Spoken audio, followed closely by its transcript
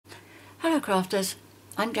Hello crafters,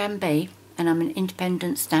 I'm JanB and I'm an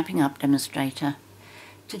independent Stampin' Up demonstrator.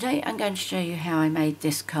 Today I'm going to show you how I made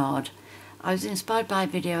this card. I was inspired by a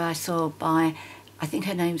video I saw by, I think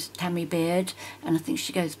her name's Tammy Beard, and I think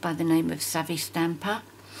she goes by the name of Savvy Stamper.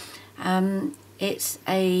 It's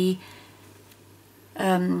a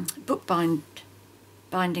bookbinding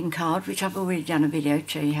card, which I've already done a video to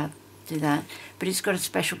show you how to do that, but it's got a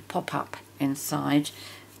special pop-up inside,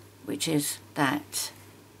 which is that,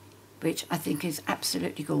 which I think is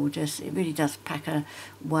absolutely gorgeous. It really does pack a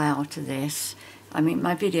wow to this. I mean,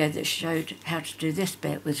 my video that showed how to do this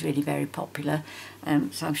bit was really very popular,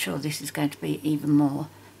 so I'm sure this is going to be even more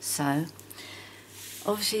so.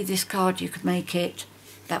 Obviously this card, you could make it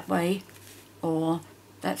that way, or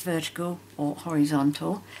that's vertical or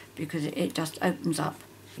horizontal, because it just opens up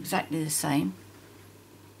exactly the same.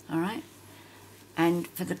 Alright, and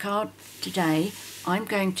for the card today I'm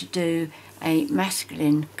going to do a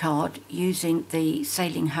masculine card using the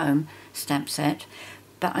Sailing Home stamp set,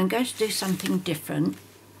 but I'm going to do something different.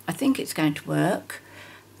 I think it's going to work,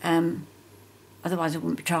 otherwise I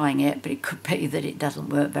wouldn't be trying it, but it could be that it doesn't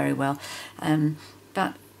work very well.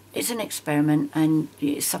 But it's an experiment, and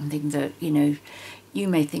it's something that, you know, you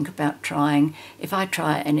may think about trying. If I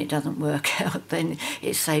try it and it doesn't work out, then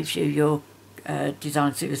it saves you your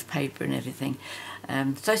design series paper and everything.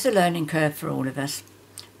 So it's a learning curve for all of us.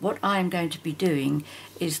 What I'm going to be doing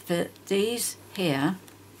is that these here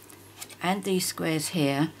and these squares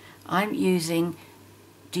here, I'm using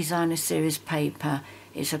designer series paper.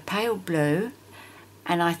 It's a pale blue,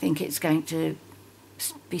 and I think it's going to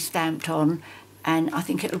be stamped on, and I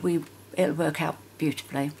think it'll work out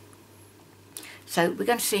beautifully. So we're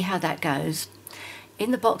going to see how that goes. In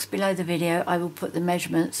the box below the video I will put the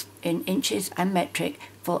measurements in inches and metric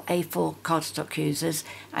for A4 cardstock users,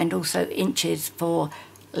 and also inches for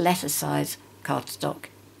letter size cardstock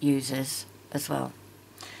users as well.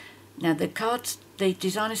 Now the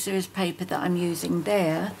designer series paper that I'm using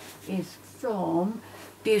there is from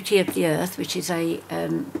Beauty of the Earth, which is a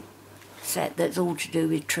set that's all to do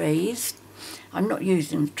with trees. I'm not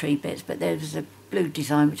using the tree bits, but there was a blue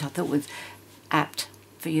design which I thought was apt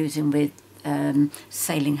for using with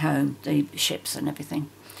Sailing Home, the ships and everything.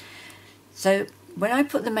 So when I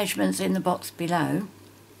put the measurements in the box below,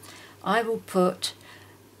 I will put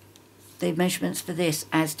the measurements for this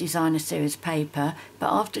as designer series paper,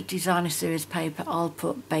 but after designer series paper I'll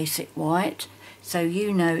put basic white, so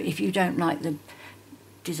you know, if you don't like the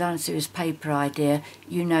designer series paper idea,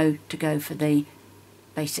 you know to go for the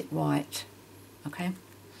basic white. Okay,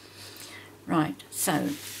 right, so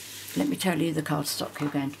let me tell you the cardstock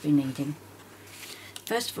you're going to be needing.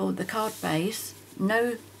 First of all, the card base,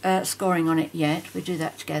 no scoring on it yet, we do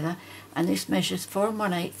that together, and this measures 4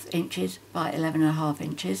 1/8 inches by 11.5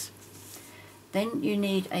 inches. Then you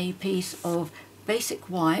need a piece of basic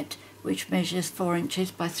white, which measures 4 inches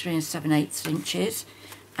by 3 7/8 inches,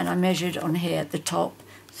 and I measured on here at the top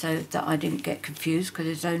so that I didn't get confused, because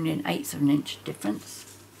there's only an 1/8 of an inch difference.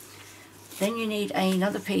 Then you need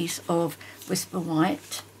another piece of whisper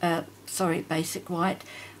white, basic white,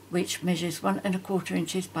 which measures 1 1/4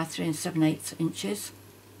 inches by 3 7/8 inches.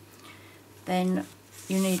 Then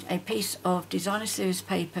you need a piece of designer series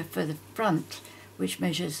paper for the front, which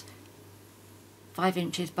measures 5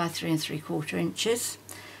 inches by 3 3/4 inches.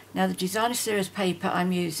 Now the designer series paper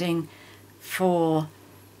I'm using for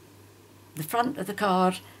the front of the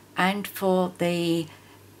card and for the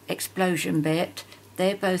explosion bit,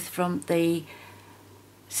 they're both from the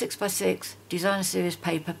 6x6 designer series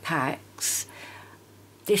paper packs.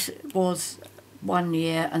 This was 1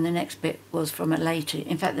 year and the next bit was from a later,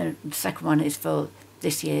 in fact the second one is for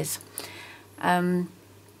this year's,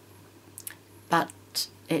 but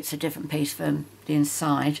it's a different piece from the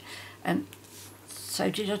inside. So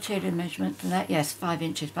did I tell you the measurement for that? Yes, 5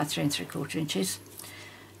 inches by 3 3/4 inches.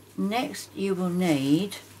 Next you will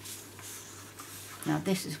need, now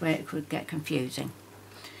this is where it could get confusing.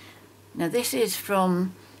 Now this is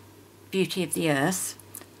from Beauty of the Earth,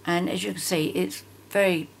 and as you can see it's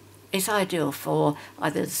ideal for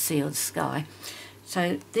either the sea or the sky.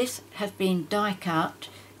 So this has been die cut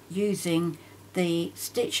using the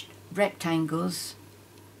stitched rectangles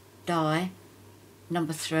die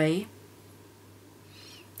number 3,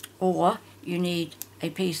 or you need a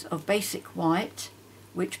piece of basic white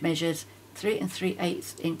which measures 3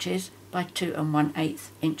 3/8 inches by 2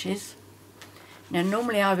 1/8 inches. Now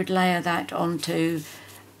normally I would layer that onto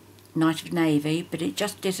Night of Navy, but it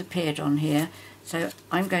just disappeared on here, so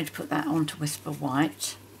I'm going to put that onto Whisper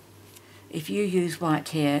White. If you use white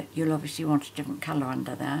here, you'll obviously want a different colour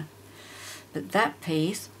under there. But that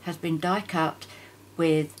piece has been die cut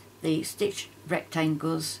with the stitched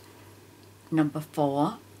rectangles number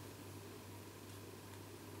 4.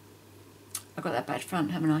 I've got that back to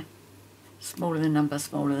front, haven't I? Smaller the number,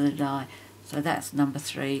 smaller the die. So that's number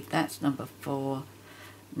 3, that's number 4.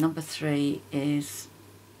 Number 3 is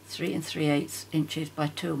 3 3/8 inches by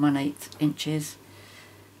 2 1/8 inches.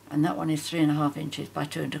 And that one is 3 1/2 inches by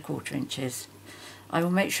 2 1/4 inches. I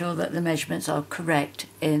will make sure that the measurements are correct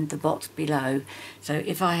in the box below. So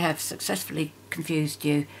if I have successfully confused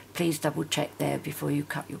you, please double check there before you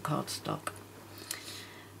cut your cardstock.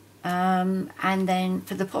 And then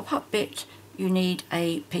for the pop-up bit, you need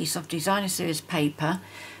a piece of designer series paper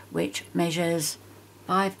which measures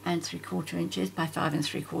 5 3/4 inches by 5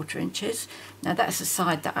 3/4 inches. Now that's the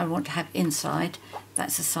side that I want to have inside.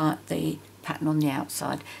 That's the pattern on the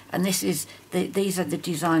outside. And this is these are the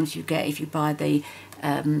designs you get if you buy the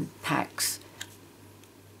packs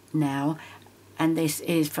now. And this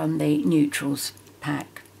is from the neutrals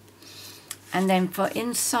pack. And then for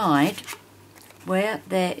inside, where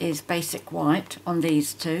there is basic white on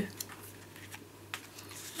these two,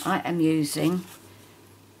 I am using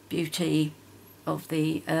Beauty of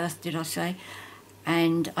the Earth, did I say?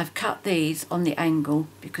 And I've cut these on the angle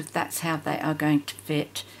because that's how they are going to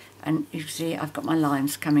fit. And you see I've got my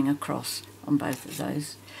lines coming across on both of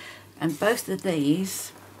those. And both of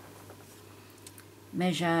these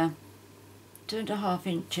measure 2 1/2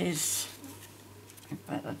 inches. In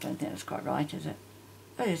fact, I don't think that's quite right, is it?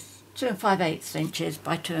 Oh, it's 2 5/8 inches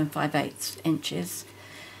by 2 5/8 inches.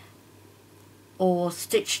 Or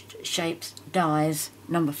stitched shapes dies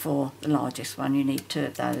number 4, the largest one. You need 2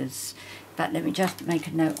 of those. But let me just make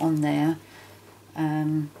a note on there.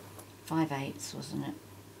 5/8, wasn't it?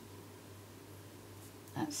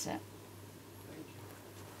 That's it.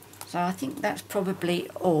 So I think that's probably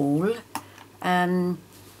all.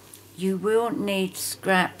 You will need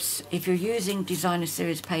scraps. If you're using designer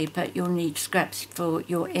series paper, you'll need scraps for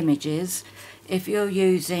your images. If you're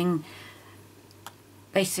using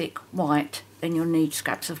basic white, then you'll need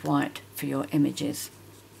scraps of white for your images.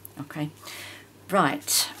 Okay,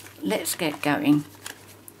 right, let's get going.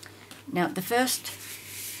 Now the first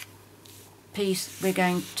piece we're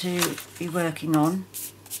going to be working on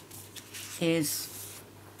is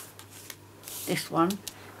this one,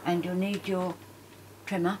 and you'll need your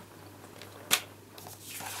trimmer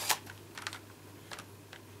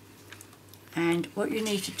and what you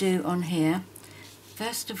need to do on here,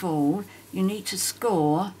 first of all, you need to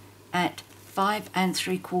score at 5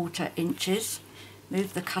 3/4 inches.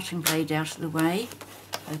 Move the cutting blade out of the way.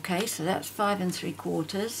 Okay, so that's 5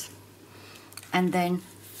 3/4, and then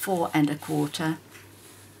 4 1/4.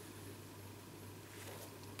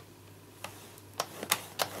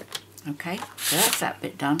 Okay, so that's that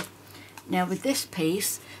bit done. Now with this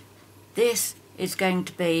piece, this is going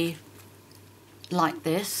to be like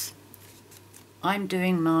this. I'm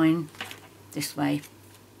doing mine this way.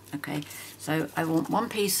 Okay, so I want one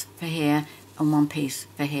piece for here and one piece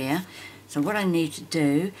for here. So what I need to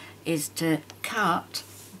do is to cut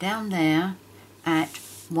down there at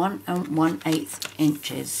 1 1/8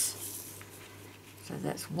 inches. So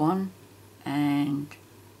that's 1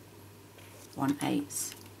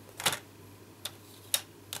 1/8.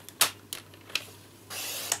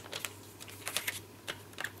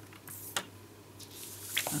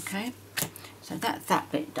 Okay, so that's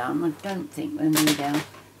that bit done. I don't think we'll need our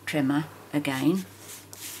trimmer again.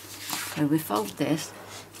 So we fold this,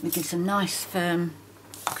 we get some nice firm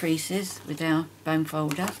creases with our bone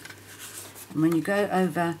folder, and when you go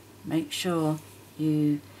over, make sure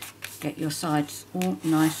you get your sides all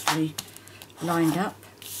nicely lined up.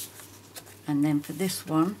 And then for this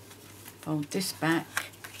one, fold this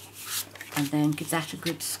back and then give that a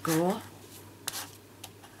good score.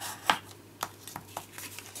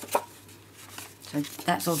 So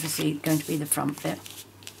that's obviously going to be the front bit.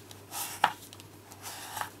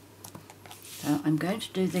 So I'm going to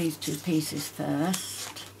do these two pieces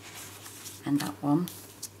first, and that one,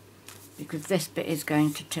 because this bit is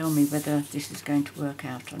going to tell me whether this is going to work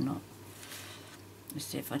out or not. Let's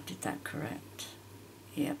see if I did that correct.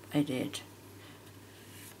 Yep, I did.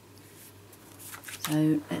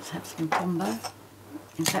 So let's have some combo.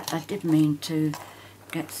 In fact, I did mean to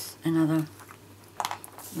get another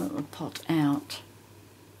little pot out.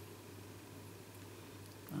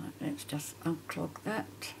 Right, let's just unclog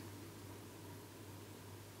that.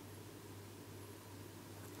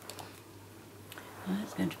 Oh,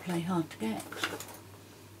 it's going to play hard to get.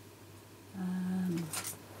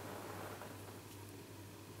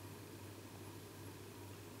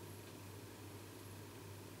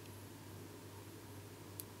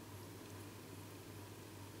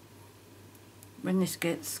 When this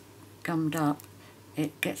gets gummed up,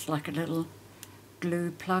 it gets like a little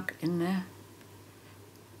glue plug in there.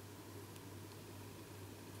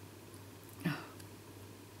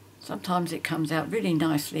 Sometimes it comes out really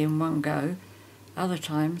nicely in one go, other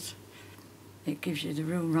times it gives you the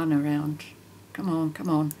real run around. Come on, come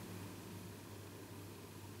on.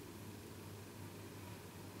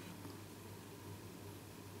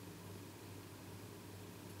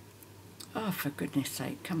 Oh, for goodness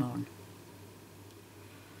sake, come on.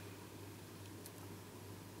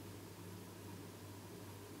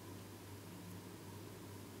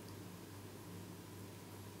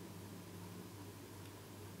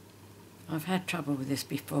 I've had trouble with this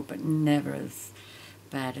before, but never as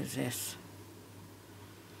bad as this.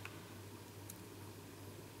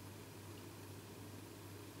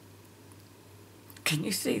 Can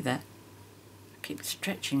you see that? I keep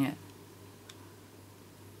stretching it.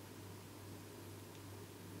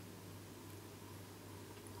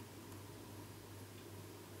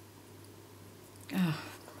 Oh.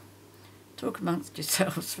 Talk amongst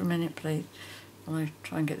yourselves for a minute, please, while I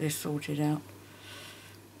try and get this sorted out.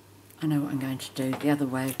 I know what I'm going to do. The other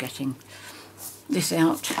way of getting this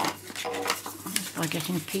out is by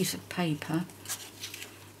getting a piece of paper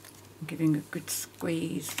and giving a good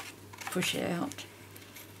squeeze, push it out.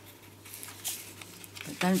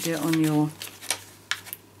 But don't do it on your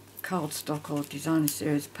cardstock or designer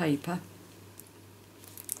series paper,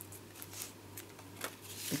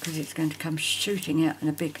 because it's going to come shooting out in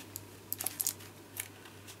a big...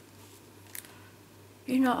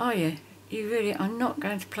 You're not, are you? You really are not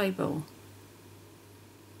going to play ball.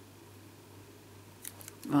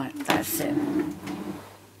 Right, that's it.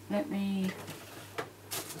 Let me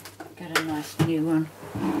get a nice new one.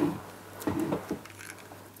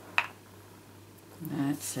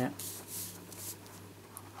 That's it.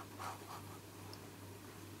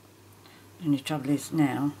 The only trouble is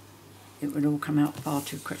now it would all come out far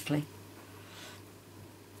too quickly.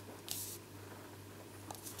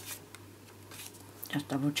 Just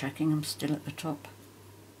double checking I'm still at the top.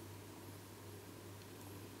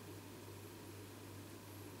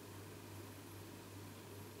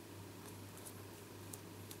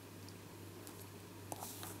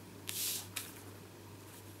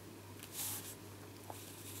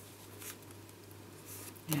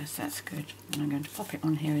 Yes, that's good. And I'm going to pop it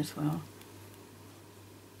on here as well.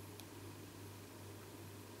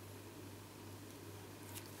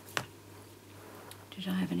 Did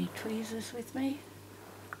I have any tweezers with me?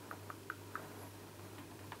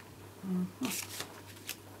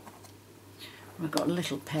 I've got a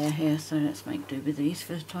little pair here, so let's make do with these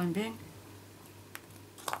for the time being.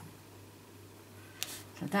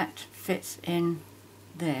 So that fits in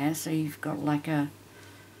there, so you've got like a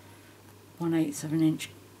 1/8 of an inch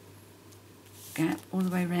gap all the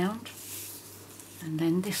way round. And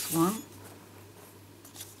then this one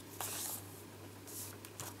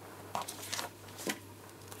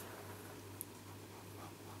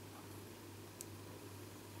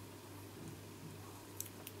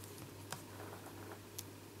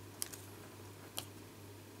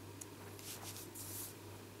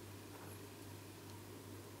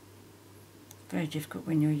very difficult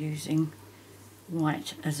when you're using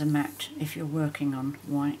white as a mat if you're working on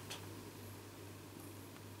white.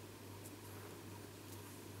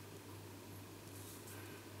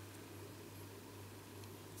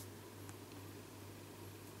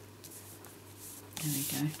 There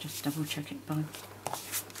we go, just double check it by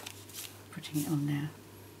putting it on there.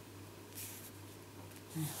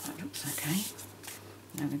 Yeah, that looks okay.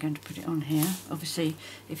 Now we're going to put it on here. Obviously,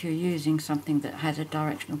 if you're using something that has a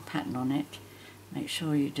directional pattern on it, make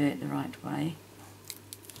sure you do it the right way.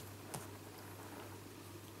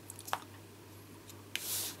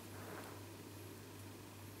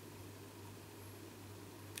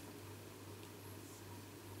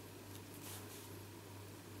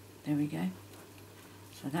 There we go.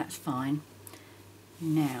 So that's fine.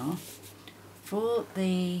 Now, for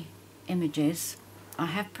the images, I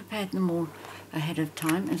have prepared them all ahead of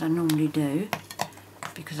time, as I normally do,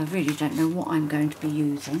 because I really don't know what I'm going to be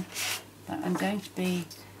using. But I'm going to be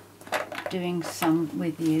doing some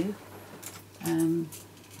with you.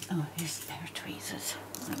 Oh, here's a pair of tweezers.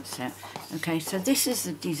 That's it. Okay, so this is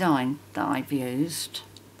the design that I've used.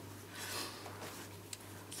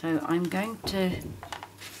 So I'm going to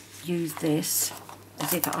use this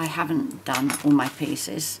as if I haven't done all my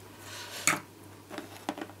pieces.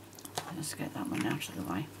 Let's get that one out of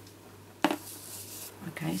the way.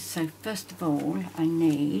 Okay, so first of all I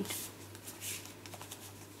need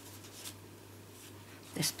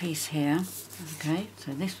this piece here. Okay,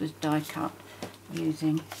 so this was die cut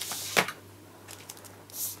using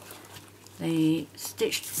the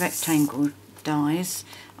stitched rectangle dies.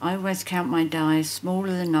 I always count my dies,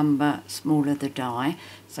 smaller the number, smaller the die.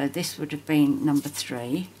 So this would have been number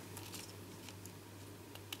 3.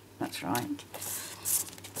 that's right.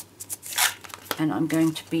 And I'm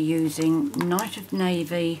going to be using Night of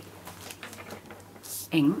Navy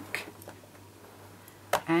ink,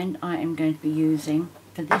 and I am going to be using,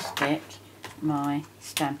 for this bit, my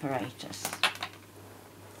Stamparatus.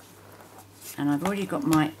 And I've already got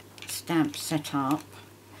my stamp set up,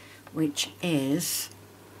 which is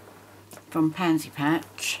from Pansy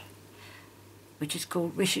Patch, which is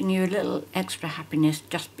called Wishing You a Little Extra Happiness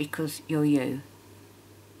Just Because You're You.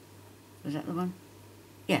 Was that the one?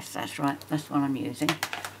 Yes, that's right, that's the one I'm using.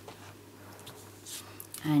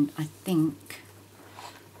 And I think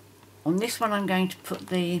on this one I'm going to put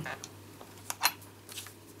the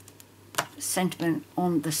sentiment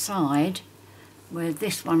on the side, where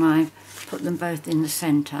this one I've put them both in the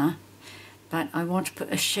centre, but I want to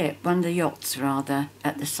put a ship, one of the yachts rather,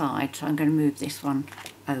 at the side, so I'm going to move this one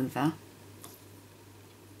over.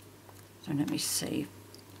 So let me see.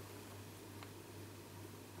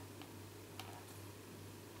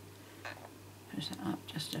 Push it up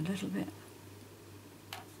just a little bit.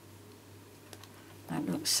 That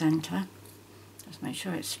looks centre. Just make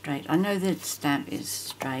sure it's straight. I know the stamp is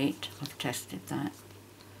straight. I've tested that.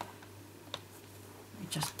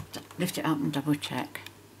 Just lift it up and double check.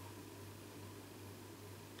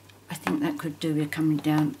 I think that could do with coming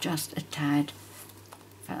down just a tad.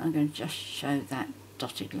 In fact, I'm going to just show that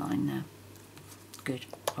dotted line now. Good,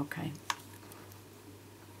 okay.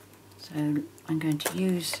 So I'm going to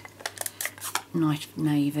use Night of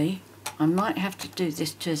Navy. I might have to do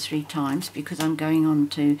this 2 or 3 times because I'm going on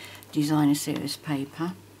to Designer Series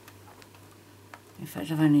paper. In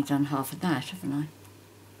fact, I've only done half of that, haven't I?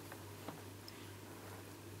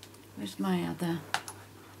 Where's my other?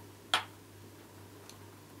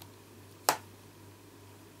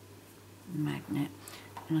 Magnet.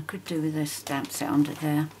 And I could do with a stamp set under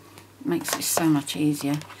there. It makes it so much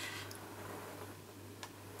easier.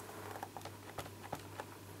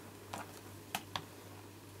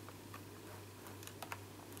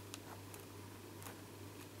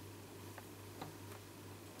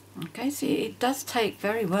 Okay, see, it does take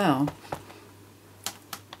very well.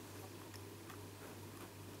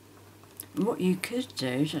 What you could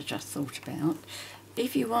do, which I just thought about,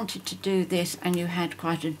 if you wanted to do this and you had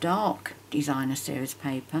quite a dark Designer Series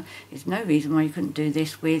paper, there's no reason why you couldn't do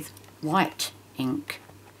this with white ink.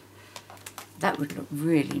 That would look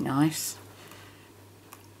really nice.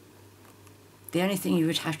 The only thing you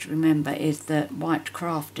would have to remember is that white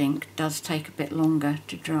craft ink does take a bit longer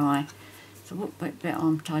to dry. So what bit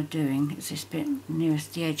am I doing? It's this bit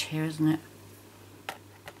nearest the edge here, isn't it?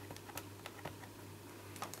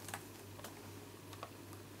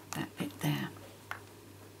 That bit there.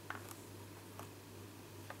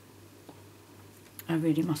 I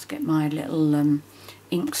really must get my little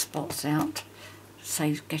ink spots out,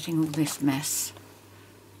 saves getting all this mess.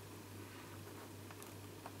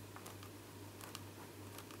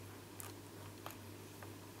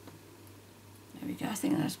 There we go, I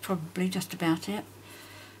think that's probably just about it.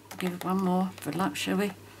 We'll give it one more for luck, shall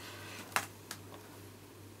we?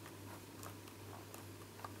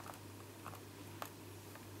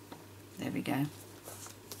 There we go.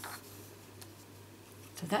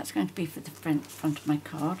 So that's going to be for the front of my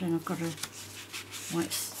card, and I've got a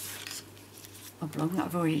white oblong that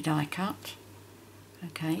I've already die cut.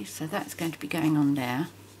 Okay, so that's going to be going on there.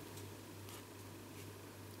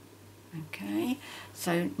 Okay,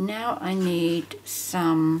 so now I need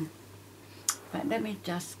some, but let me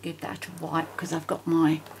just give that a wipe because I've got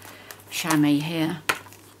my chamois here.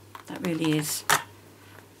 That really is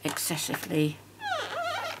excessively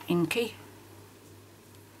inky.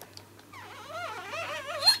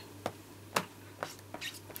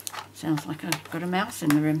 Sounds like I've got a mouse in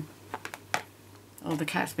the room. Or the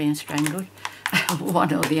cat's being strangled.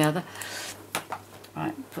 One or the other.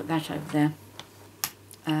 Right, put that over there.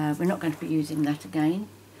 We're not going to be using that again.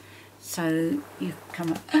 So you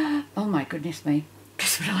come up. Oh my goodness me.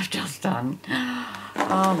 Guess what I've just done?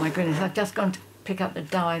 Oh my goodness, I've just gone to pick up the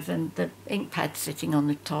dies and the ink pad's sitting on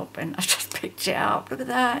the top and I've just picked it up. Look at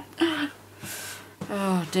that.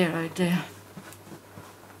 Oh dear, oh dear.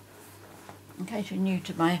 In case you're new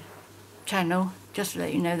to my channel, just to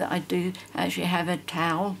let you know that I do actually have a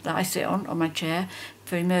towel that I sit on my chair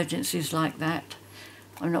for emergencies like that.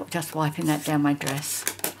 I'm not just wiping that down my dress.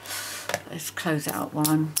 Let's close it out while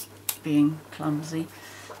I'm being clumsy.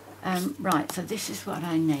 Right, so this is what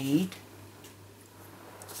I need.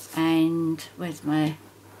 And where's my...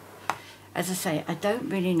 As I say, I don't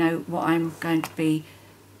really know what I'm going to be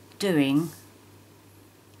doing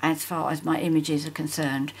as far as my images are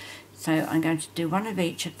concerned. So I'm going to do one of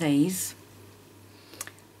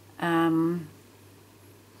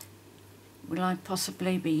Will I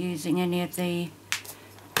possibly be using any of the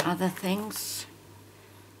other things?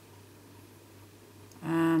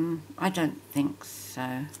 I don't think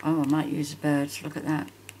so. Oh, I might use the birds, look at that.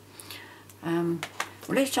 Well,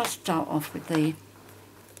 let's just start off with the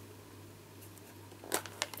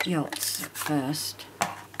yachts first.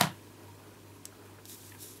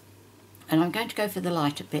 And I'm going to go for the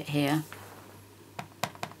lighter bit here.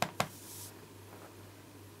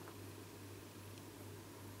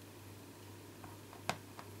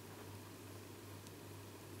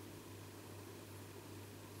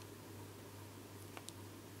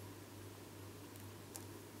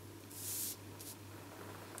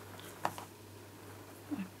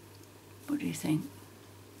 What do you think?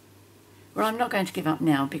 Well, I'm not going to give up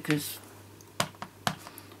now because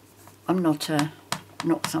I'm not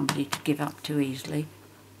somebody to give up too easily.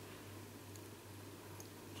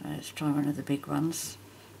 So let's try one of the big ones.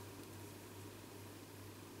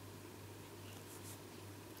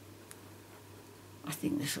 I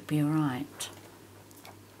think this will be alright.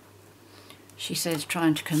 She says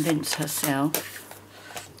trying to convince herself.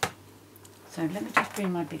 So let me just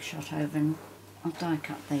bring my big shot over and I'll die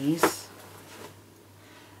cut these.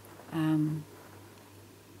 In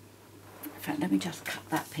fact, let me just cut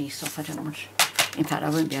that piece off. I don't want to, in fact, I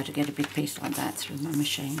won't be able to get a big piece like that through my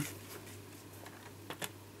machine.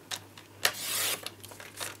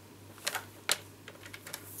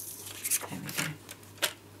 There we go.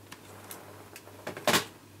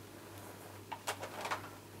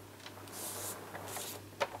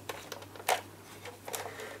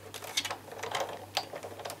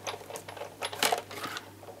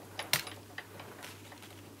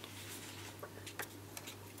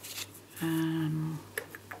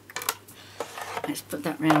 Let's put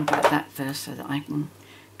that round like that first so that I can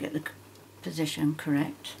get the position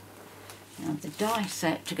correct. Now the die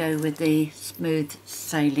set to go with the smooth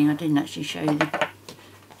sailing, I didn't actually show you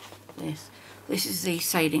this. This is the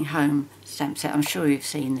Sailing Home stamp set. I'm sure you've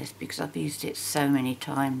seen this because I've used it so many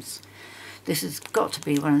times. This has got to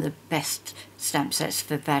be one of the best stamp sets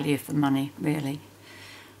for value for money, really.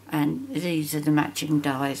 And these are the matching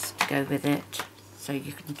dies to go with it. So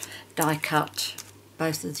you can die cut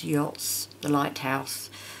both of the yachts, the lighthouse,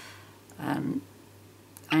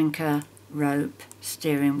 anchor, rope,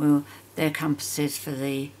 steering wheel. They're compasses for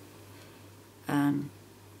the,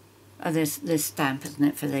 there's stamp, isn't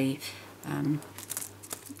it, for the,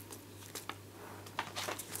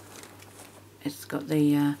 it's got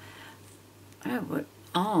the, what,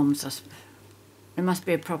 arms, there must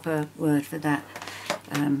be a proper word for that,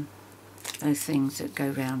 those things that go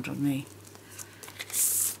round on the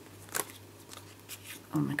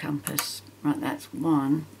compass. Right, that's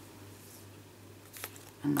one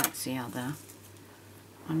and that's the other.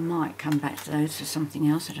 I might come back to those for something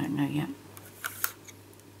else, I don't know yet.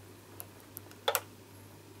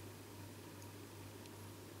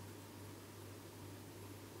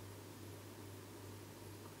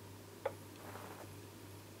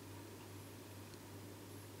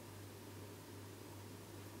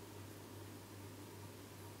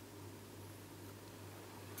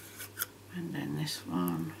 And then this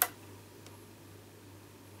one.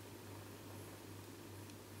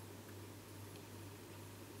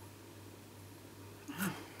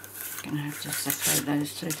 Oh, gonna have to separate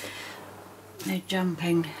those two. They're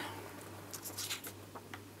jumping.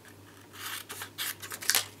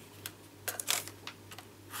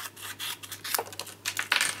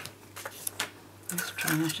 Let's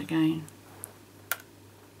try that again.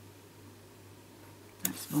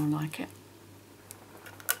 That's more like it.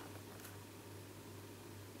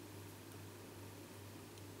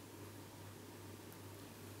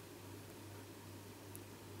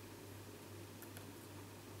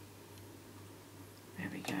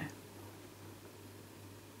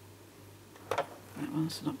 That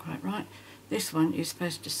one's not quite right. This one you're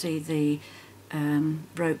supposed to see the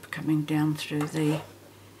rope coming down through the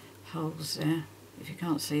holes there. If you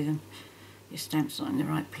can't see them, your stamp's not in the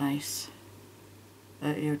right place.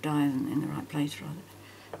 Your die isn't in the right place, rather.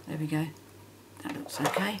 There we go. That looks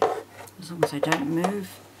okay, as long as they don't move.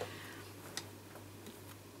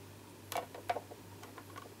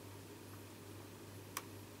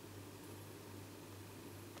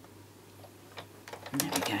 And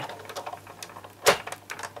there we go.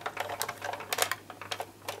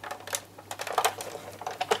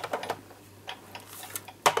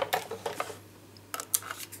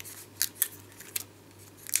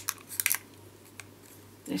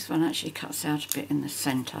 This one actually cuts out a bit in the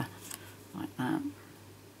centre, like that.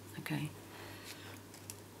 Okay.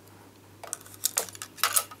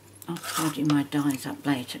 I'll tidy my dies up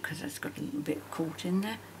later because it's got a little bit caught in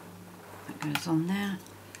there. That goes on there.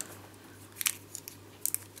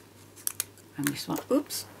 and this one,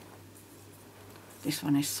 oops, this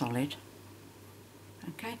one is solid.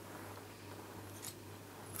 Okay,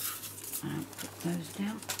 I'll put those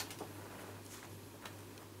down.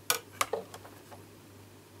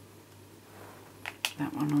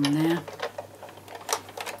 That one on there.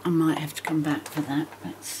 I might have to come back for that,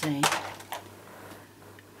 let's see.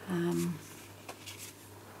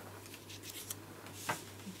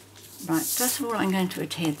 Right, first of all I'm going to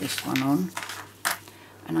adhere this one on,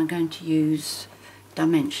 and I'm going to use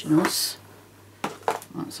dimensionals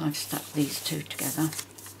once I've stuck these two together.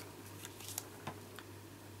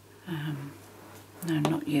 No,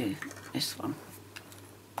 not you, this one.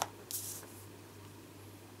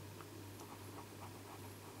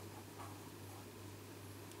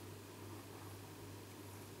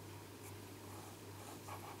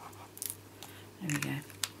 There we go.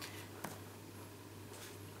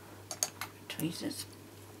 Tweezers.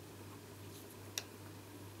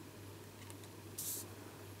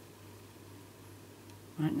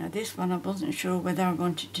 Right, now this one I wasn't sure whether I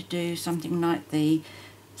wanted to do something like the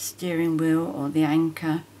steering wheel or the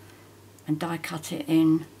anchor and die cut it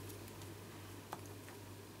in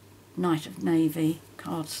Night of Navy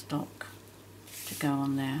cardstock to go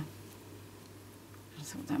on there. I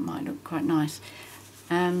thought that might look quite nice.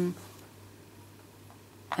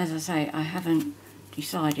 As I say, I haven't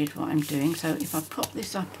decided what I'm doing, so if I pop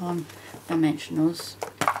this up on dimensionals,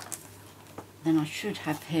 then I should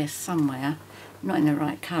have here somewhere, not in the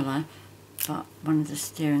right colour, but one of the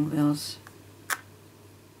steering wheels.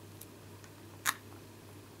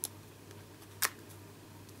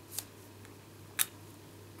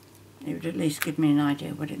 It would at least give me an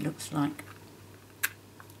idea what it looks like.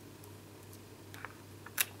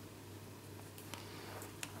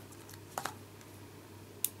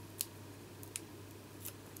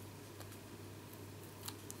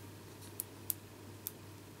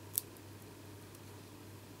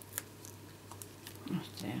 Oh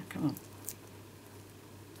dear, come on.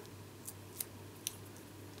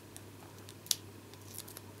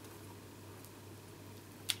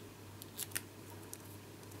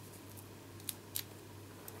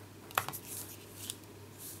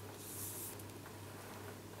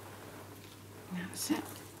 That's it.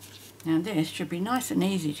 Now this should be nice and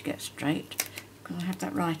easy to get straight because I have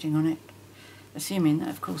that writing on it, assuming that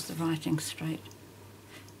of course the writing's straight,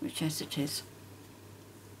 which yes it is.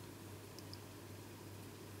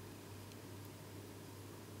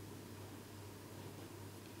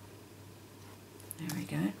 There we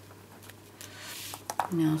go.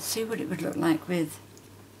 Now see what it would look like with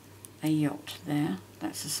a yacht there.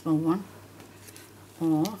 That's a small one,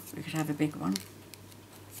 or we could have a big one.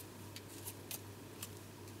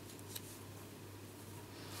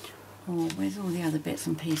 Or where's all the other bits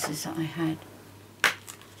and pieces that I had?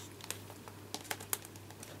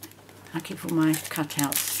 I keep all my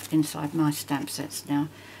cutouts inside my stamp sets now.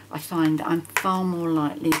 I find I'm far more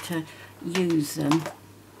likely to use them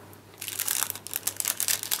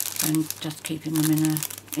than just keeping them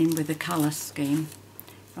in with a colour scheme.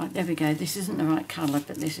 Right, there we go. This isn't the right colour,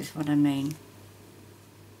 but this is what I mean.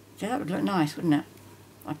 So that would look nice, wouldn't it?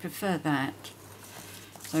 I prefer that.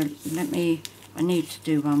 So I need to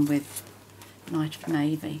do one with Night of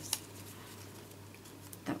Navy.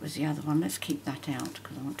 That was the other one. Let's keep that out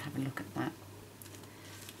because I want to have a look at that.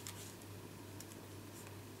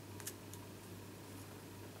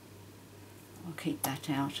 I'll keep that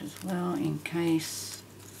out as well in case.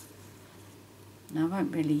 Now I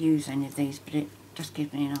won't really use any of these, but it just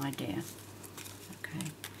gives me an idea. Okay.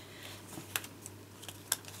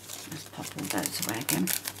 Let's pop all those away again.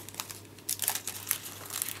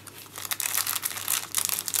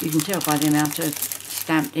 You can tell by the amount of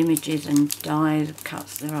stamped images and die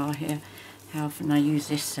cuts there are here how often I use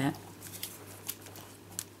this set.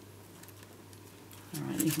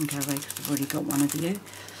 Alright, you can go away because I've already got one of you.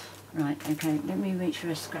 Right, okay, let me reach for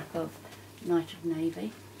a scrap of Night of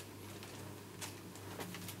Navy.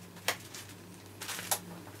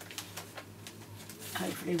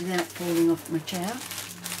 Hopefully without falling off my chair.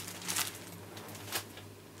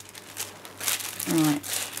 Right.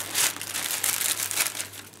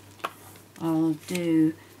 I'll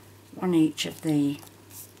do one each of these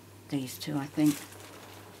two, I think.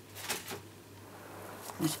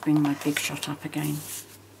 Let's bring my big shot up again.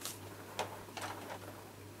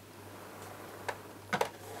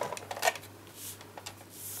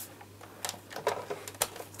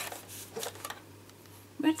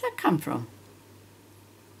 Where did that come from?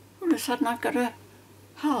 All of a sudden I've got a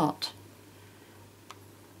heart.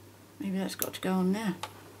 Maybe that's got to go on there.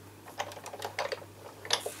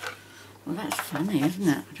 Well, that's funny, isn't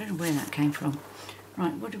it? I don't know where that came from.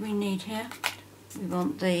 Right, what do we need here? We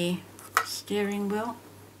want the steering wheel.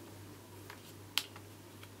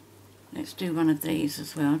 Let's do one of these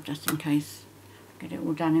as well, just in case. Get it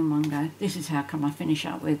all done in one go. This is how come I finish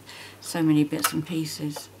up with so many bits and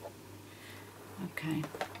pieces. Okay.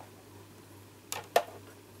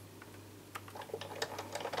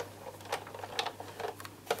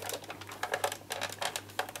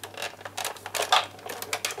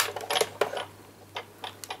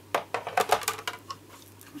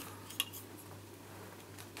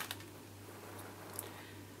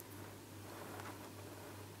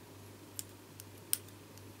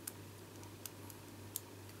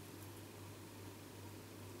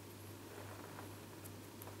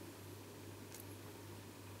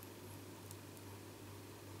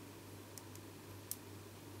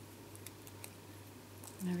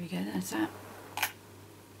 There we go, that's that.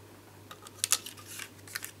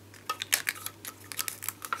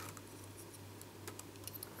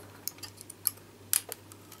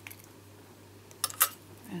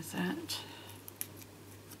 There's that.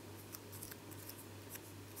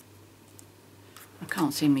 I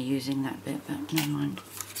can't see me using that bit, but never mind.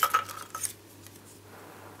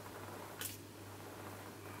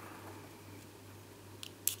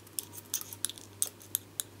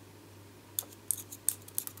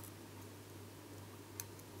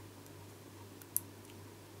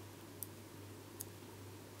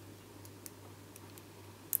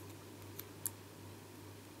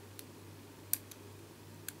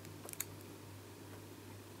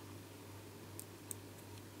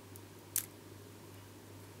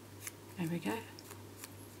 There we go.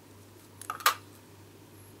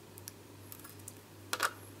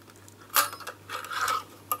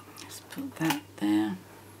 Let's put that there.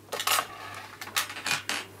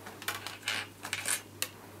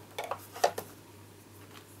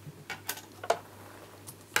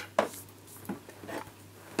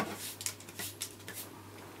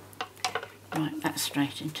 Right, that's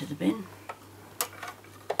straight into the bin.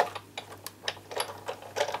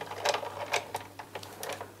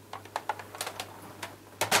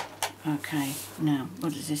 Okay, now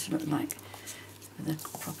what does this look like with a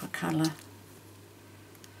proper colour?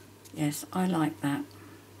 Yes, I like that.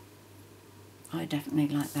 I definitely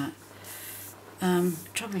like that.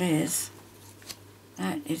 Trouble is,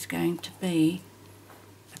 that is going to be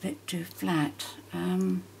a bit too flat.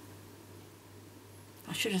 I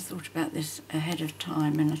should have thought about this ahead of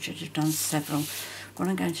time, and I should have done several. What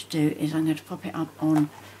I'm going to do is I'm going to pop it up on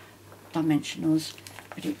dimensionals,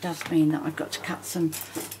 but it does mean that I've got to cut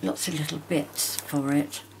lots of little bits for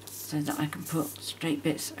it so that I can put straight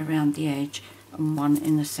bits around the edge and one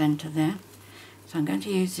in the centre there. So I'm going to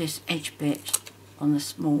use this edge bit on the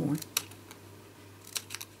small.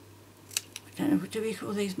 I don't know, do we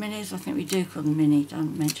call these minis? I think we do call them mini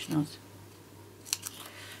dimensionals.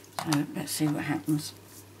 So let's see what happens.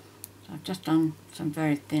 So I've just done some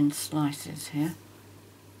very thin slices here.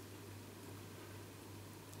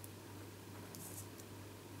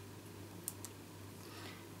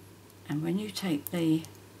 And when you take the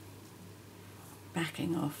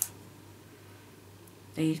backing off,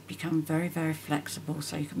 these become very, very flexible,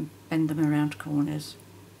 so you can bend them around corners.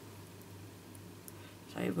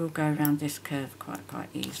 So it will go around this curve quite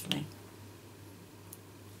easily.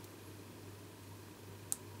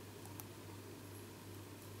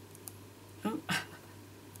 Oh,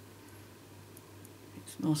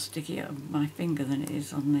 it's more sticky on my finger than it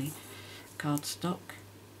is on the cardstock.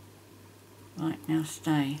 Right, now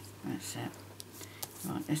stay. That's it.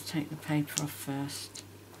 Right, let's take the paper off first.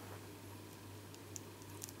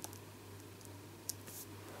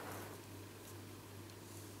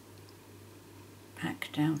 Pack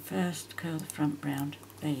down first, curl the front round.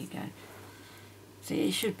 There you go. See,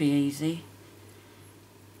 it should be easy.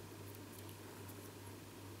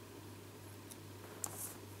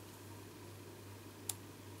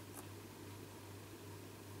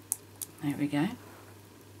 There we go.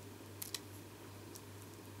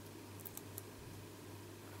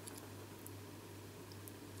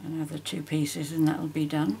 Another 2 pieces and that'll be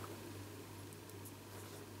done.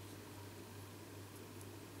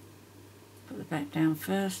 Put the back down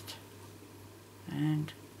first,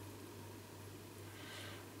 and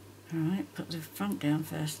alright, put the front down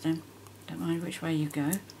first then. Don't mind which way you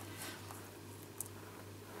go.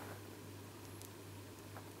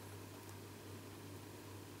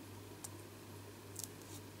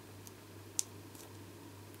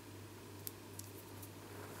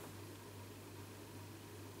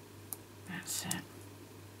 That's it.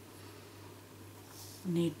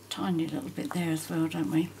 We need a tiny little bit there as well,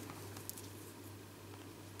 don't we?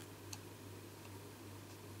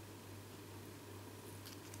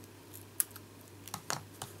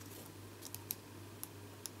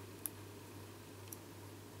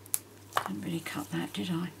 Didn't really cut that, did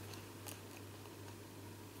I?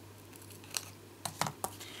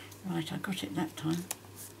 Right, I got it that time.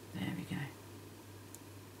 There we go.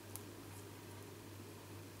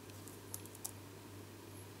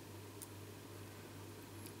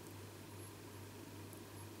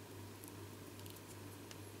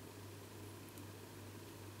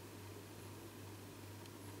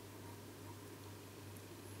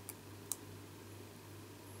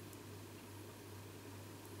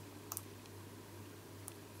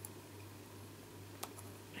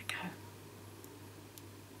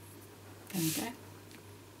 There we go.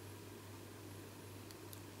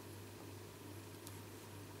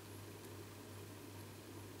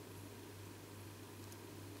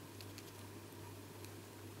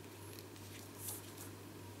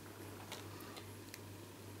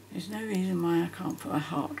 There's no reason why I can't put a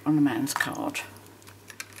heart on a man's card.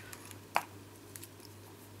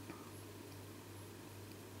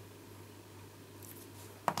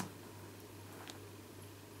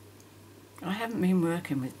 I haven't been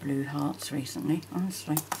working with blue hearts recently,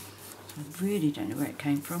 honestly. I really don't know where it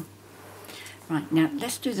came from. Right, now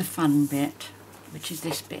let's do the fun bit, which is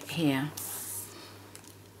this bit here.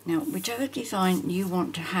 Now, whichever design you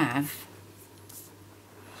want to have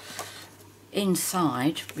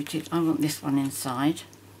inside, which is, I want this one inside,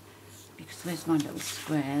 because where's my little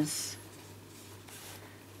squares?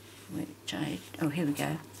 Which oh, here we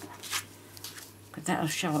go. Because that'll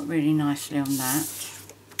show up really nicely on that.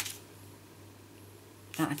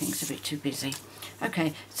 That I think is a bit too busy.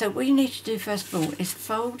 Okay, so what you need to do first of all is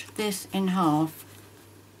fold this in half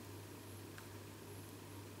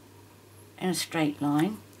in a straight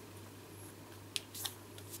line.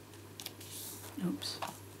 Oops.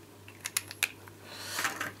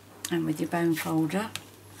 And with your bone folder,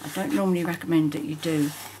 I don't normally recommend that you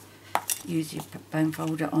do use your bone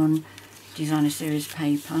folder on designer series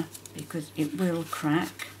paper because it will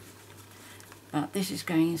crack. But this is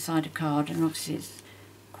going inside a card and obviously it's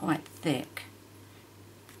quite thick.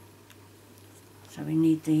 So we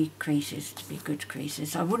need the creases to be good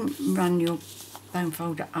creases. I wouldn't run your bone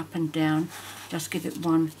folder up and down, just give it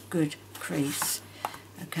one good crease.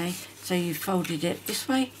 Okay, so you folded it this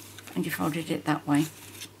way and you folded it that way.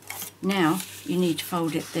 Now you need to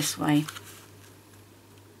fold it this way.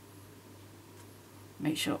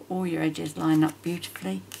 Make sure all your edges line up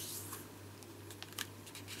beautifully.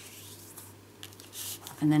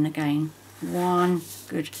 And then again, one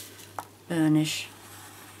good burnish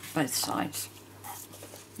both sides.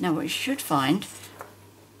 Now what you should find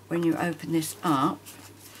when you open this up,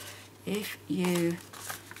 if you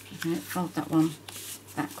fold that one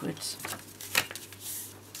backwards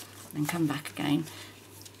and come back again,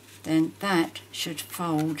 then that should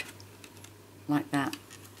fold like that.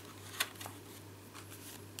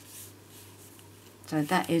 So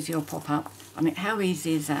that is your pop-up. I mean, how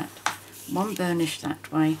easy is that? One burnish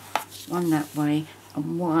that way, one that way,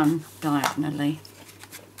 and one diagonally.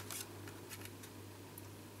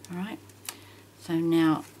 Alright, so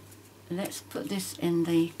now let's put this in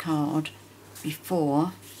the card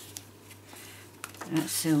before.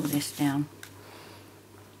 Let's seal this down.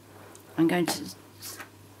 I'm going to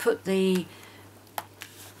put this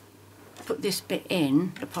bit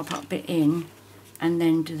in, the pop-up bit in, and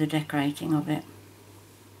then do the decorating of it.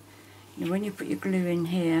 Now when you put your glue in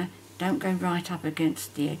here, don't go right up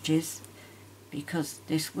against the edges because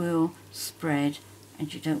this will spread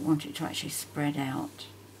and you don't want it to actually spread out.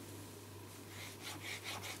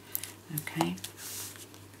 Okay,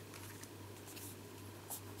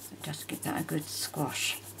 so just give that a good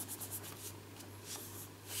squash.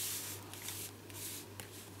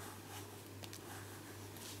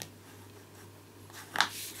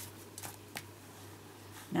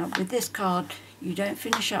 Now with this card you don't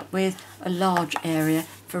finish up with a large area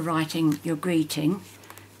for writing your greeting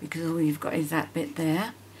because all you've got is that bit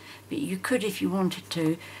there, but you could, if you wanted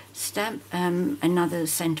to, stamp another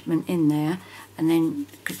sentiment in there and then you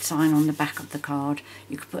could sign on the back of the card.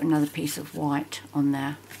 You could put another piece of white on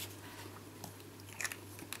there.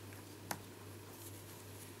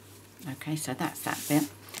 Okay, so that's that bit.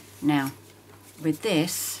 Now with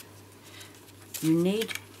this you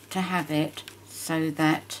need to have it so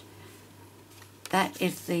that that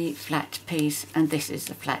is the flat piece and this is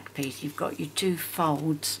the flat piece. You've got your two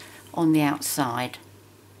folds on the outside.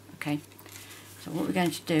 Okay, so what we're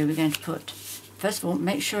going to do, we're going to put, first of all,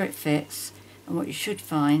 make sure it fits, and what you should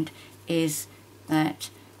find is that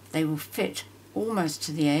they will fit almost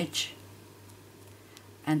to the edge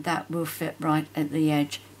and that will fit right at the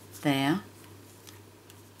edge there.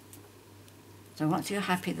 So once you're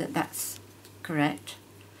happy that that's correct,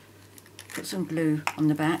 put some glue on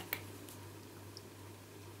the back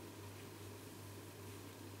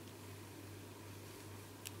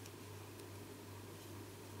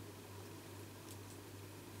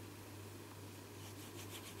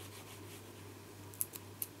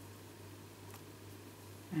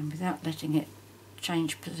and without letting it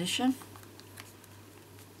change position,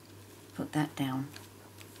 put that down.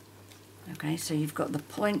 Okay, so you've got the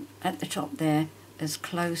point at the top there as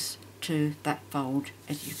close to that fold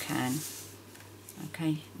as you can. Okay,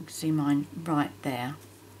 you can see mine right there.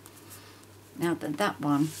 Now that that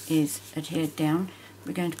one is adhered down,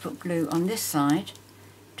 we're going to put glue on this side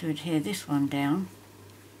to adhere this one down.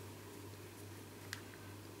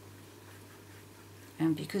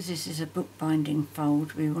 And because this is a bookbinding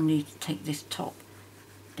fold, we will need to take this top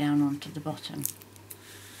down onto the bottom.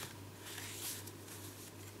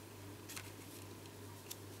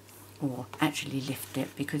 Or actually lift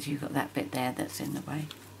it, because you've got that bit there that's in the way.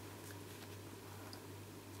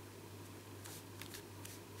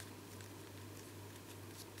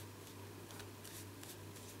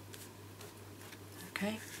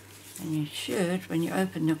 Okay, and you should, when you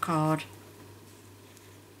open your card,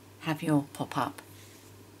 have your pop-up.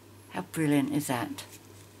 How brilliant is that?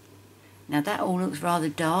 Now that all looks rather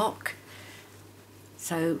dark,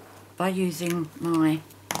 so by using my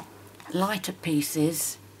lighter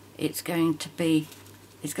pieces, it's going to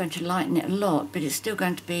lighten it a lot, but it's still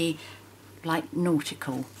going to be like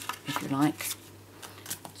nautical, if you like.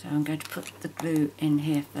 So I'm going to put the glue in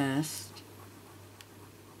here first.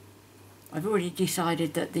 I've already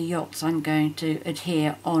decided that the yachts I'm going to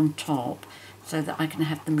adhere on top so that I can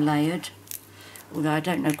have them layered, although I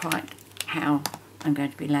don't know quite how I'm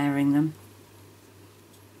going to be layering them.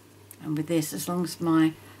 And with this, as long as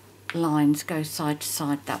my lines go side to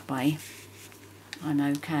side that way, I'm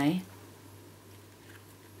okay.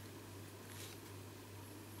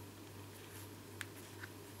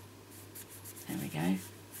 There we go.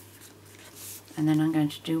 And then I'm going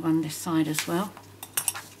to do one this side as well.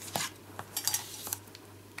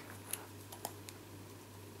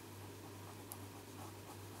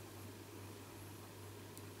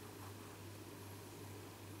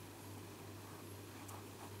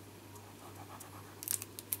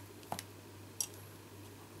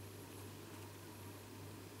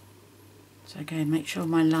 So again, make sure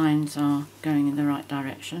my lines are going in the right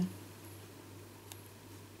direction.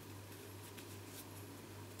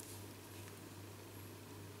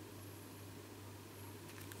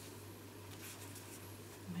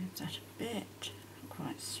 Move that a bit, not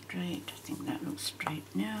quite straight. I think that looks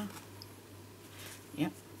straight now.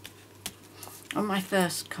 Yep. On my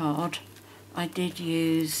first card, I did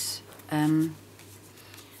use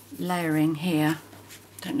layering here.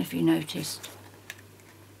 Don't know if you noticed.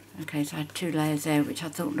 Okay, so I had 2 layers there, which I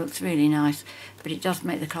thought looks really nice, but it does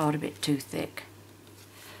make the card a bit too thick.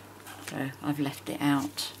 So I've left it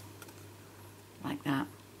out like that.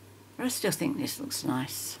 But I still think this looks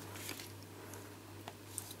nice.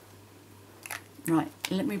 Right,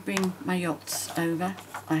 let me bring my yachts over.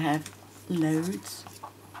 I have loads.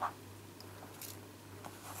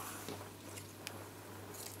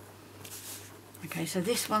 Okay, so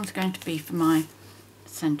this one's going to be for my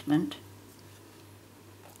sentiment.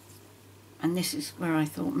 And this is where I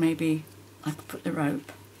thought maybe I could put the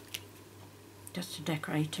rope, just to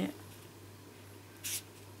decorate it.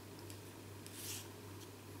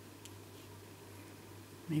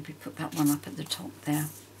 Maybe put that one up at the top there.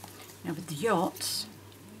 Now with the yachts,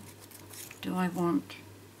 do I want...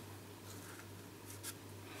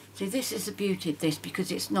 See, this is the beauty of this,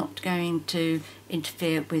 because it's not going to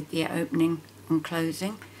interfere with the opening and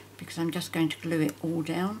closing, because I'm just going to glue it all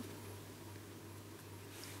down.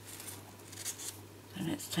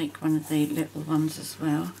 Let's take one of the little ones as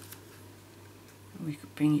well. We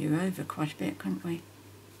could bring you over quite a bit, couldn't we?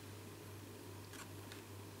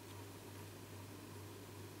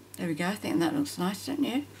 There we go, I think that looks nice, don't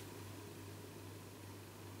you?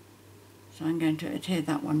 So I'm going to adhere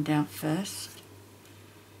that one down first.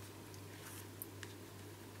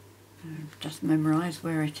 Just memorise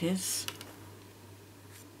where it is.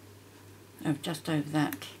 Oh, just over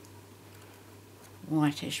that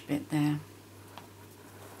whitish bit there.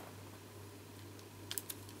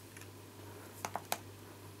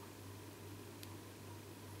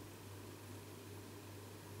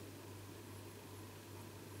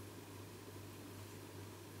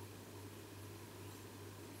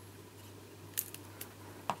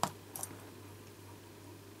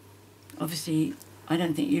 Obviously, I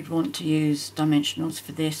don't think you'd want to use dimensionals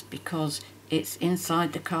for this because it's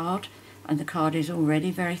inside the card and the card is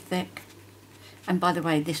already very thick. And by the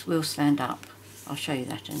way, this will stand up. I'll show you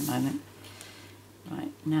that in a moment.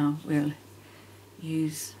 Right, now we'll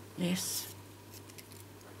use this.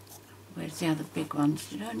 Where's the other big ones?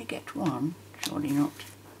 Did I only get one? Surely not.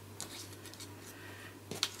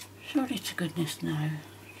 Surely to goodness no.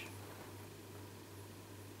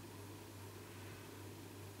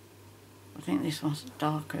 I think this one's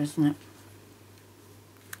darker, isn't it?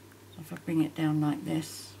 So if I bring it down like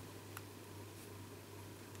this.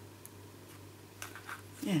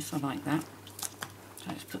 Yes, I like that. So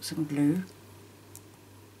let's put some glue.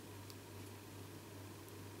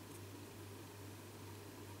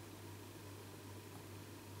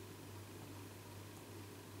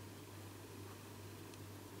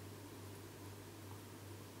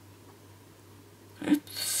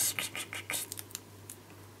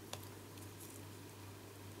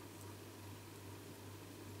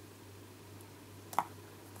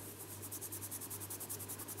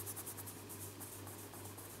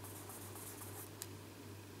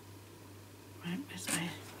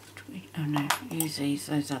 Oh no, use these,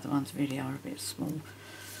 those other ones really are a bit small.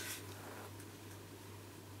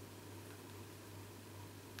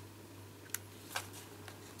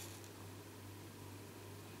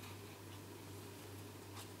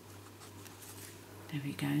 There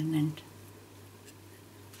we go, and then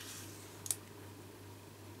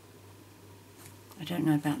I don't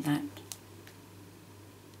know about that.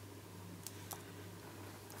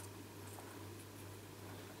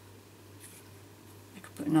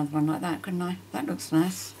 Put another one like that, couldn't I? That looks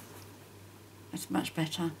nice. That's much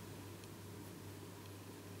better.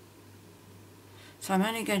 So I'm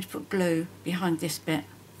only going to put glue behind this bit,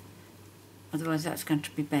 otherwise that's going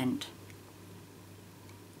to be bent.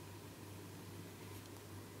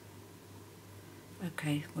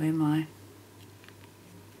 Okay, where my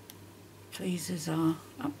tweezers are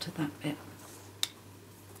up to that bit.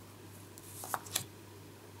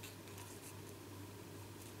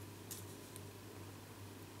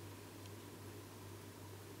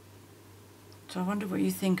 So I wonder what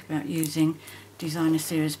you think about using designer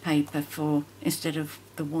series paper for instead of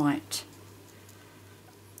the white.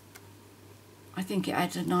 I think it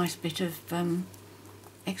adds a nice bit of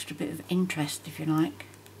extra bit of interest, if you like.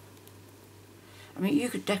 I mean, you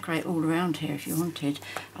could decorate all around here if you wanted.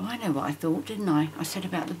 Oh, I know what I thought, didn't I? I said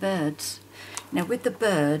about the birds. Now with the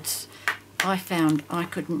birds, I found I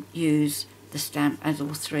couldn't use the stamp as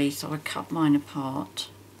all three, so I cut mine apart.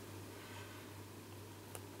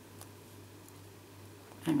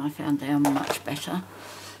 And I found they are much better.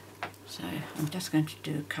 So I'm just going to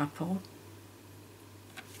do a couple.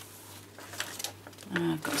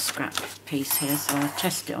 I've got a scrap piece here, so I'll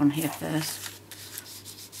test it on here first.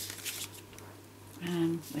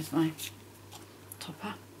 With my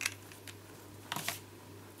topper.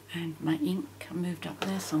 And my ink, I moved up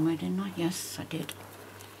there somewhere, didn't I? Yes, I did.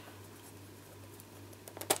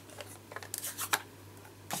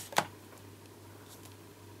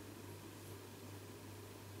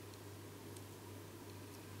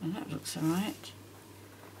 Well, that looks alright.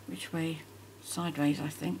 Which way? Sideways, I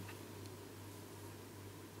think.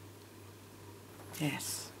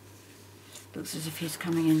 Yes. Looks as if he's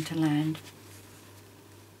coming in to land.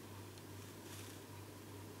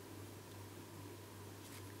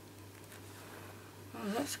 Oh,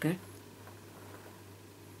 that's good.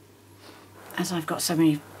 As I've got so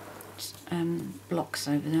many blocks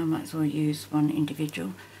over there, I might as well use one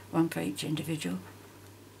individual, one for each individual.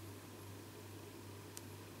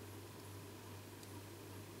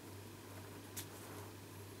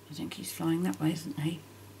 I think he's flying that way, isn't he?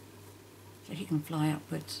 So he can fly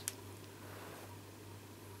upwards.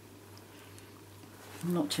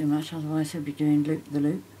 Not too much, otherwise he'll be doing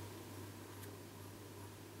loop-the-loop.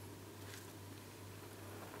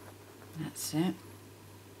 That's it.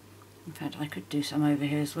 In fact, I could do some over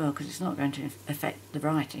here as well, because it's not going to affect the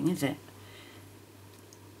writing, is it?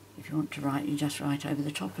 If you want to write, you just write over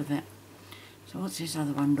the top of it. So what's this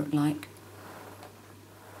other one look like?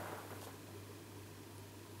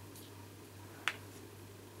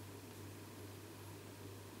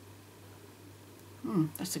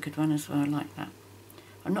 That's a good one as well, I like that.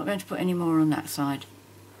 I'm not going to put any more on that side,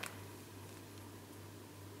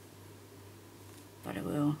 but I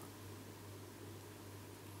will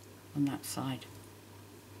on that side.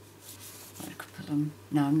 I could put them,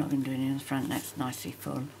 no, I'm not going to do any in the front, that's nicely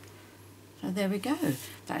full. So there we go,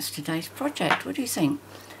 that's today's project. What do you think?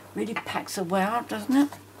 Really packs a wow, doesn't it?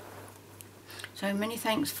 So many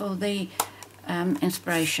thanks for the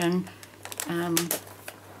inspiration.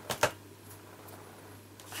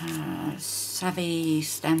 Savvy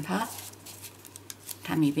Stamper,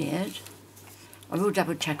 Tammy Beard. I will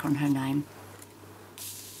double check on her name,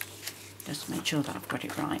 just to make sure that I've got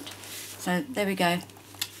it right. So there we go.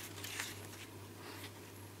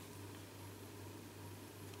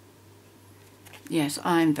 Yes,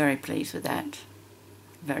 I'm very pleased with that.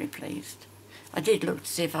 Very pleased. I did look to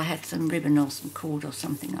see if I had some ribbon or some cord or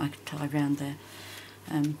something I could tie around there.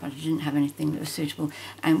 but I didn't have anything that was suitable.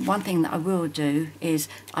 And one thing that I will do is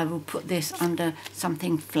I will put this under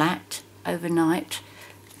something flat overnight,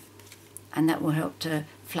 and that will help to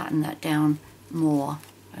flatten that down more.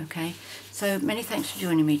 Okay, so many thanks for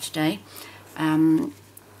joining me today.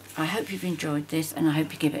 I hope you've enjoyed this, and I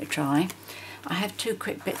hope you give it a try. I have two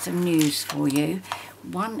quick bits of news for you.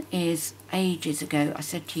 One is, ages ago I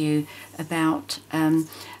said to you about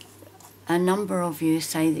a number of you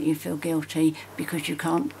say that you feel guilty because you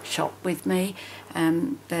can't shop with me,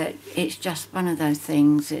 but it's just one of those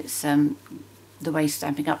things. It's the way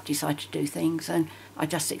Stampin' Up decide to do things, and I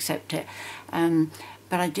just accept it.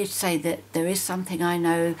 But I did say that there is something I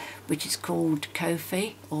know which is called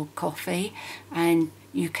Ko-fi or coffee, and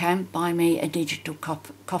you can buy me a digital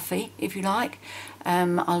coffee if you like.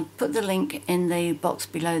 I'll put the link in the box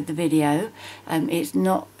below the video. It's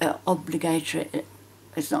not obligatory.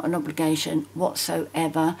 It's not an obligation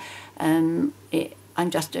whatsoever. I'm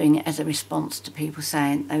just doing it as a response to people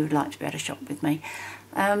saying they would like to be able to shop with me.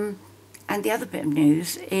 And the other bit of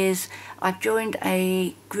news is I've joined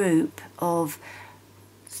a group of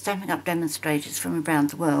Stampin' Up demonstrators from around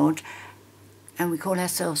the world, and we call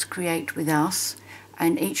ourselves Create With Us.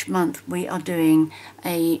 And each month we are doing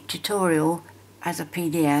a tutorial as a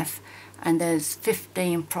PDF, and there's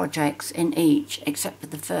 15 projects in each, except for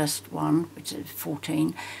the first one, which is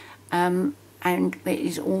 14. And it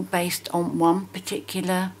is all based on one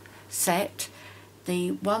particular set.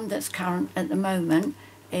 The one that's current at the moment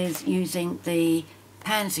is using the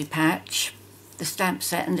Pansy Patch, the stamp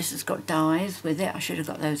set, and this has got dies with it. I should have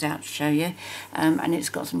got those out to show you. And it's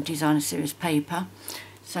got some designer series paper.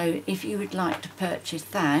 So if you would like to purchase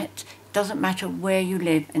that, doesn't matter where you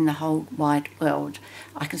live in the whole wide world,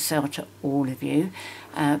 I can sell to all of you,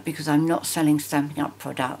 because I'm not selling Stampin' Up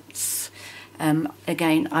products.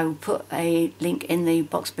 Again, I will put a link in the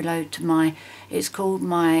box below to my, it's called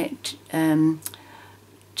my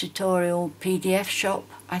tutorial PDF shop,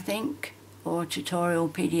 I think, or tutorial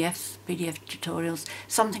PDF tutorials,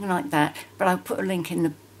 something like that, but I'll put a link in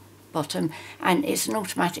the bottom, and it's an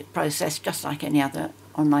automatic process just like any other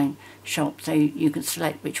online shop, so you can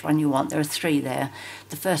select which one you want. There are 3 there.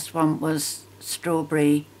 The first one was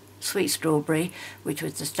strawberry, sweet strawberry, which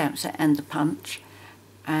was the stamp set and the punch,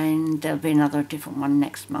 and there'll be another different one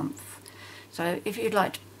next month. So if you'd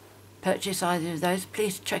like to purchase either of those,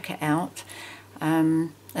 please check it out.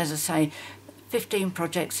 As I say, 15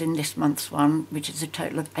 projects in this month's one, which is a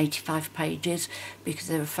total of 85 pages, because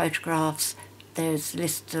there are photographs, there's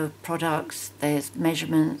lists of products, there's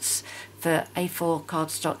measurements for A4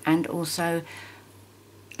 cardstock and also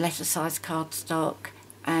letter size cardstock,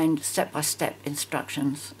 and step-by-step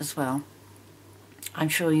instructions as well. I'm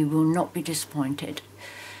sure you will not be disappointed.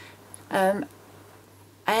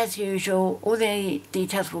 As usual, all the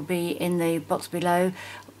details will be in the box below.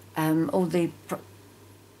 All the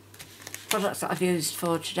products that I've used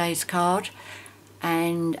for today's card,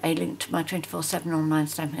 and a link to my 24/7 online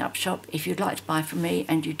Stampin' Up shop. If you'd like to buy from me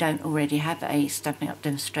and you don't already have a Stampin' Up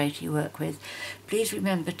demonstrator you work with, please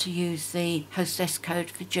remember to use the HOSTESS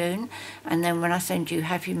code for June, and then when I send you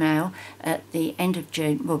Have Your Mail at the end of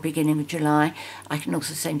June, well, beginning of July, I can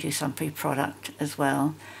also send you some free product as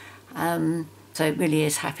well. So it really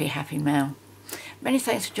is happy mail. Many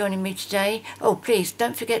thanks for joining me today. Oh, please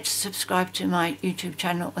don't forget to subscribe to my YouTube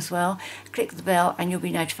channel as well. Click the bell and you'll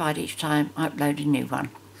be notified each time I upload a new one.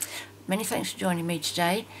 Many thanks for joining me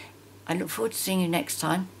today. I look forward to seeing you next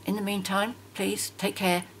time. In the meantime, please take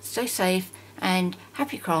care, stay safe, and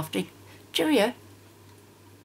happy crafting. Cheerio.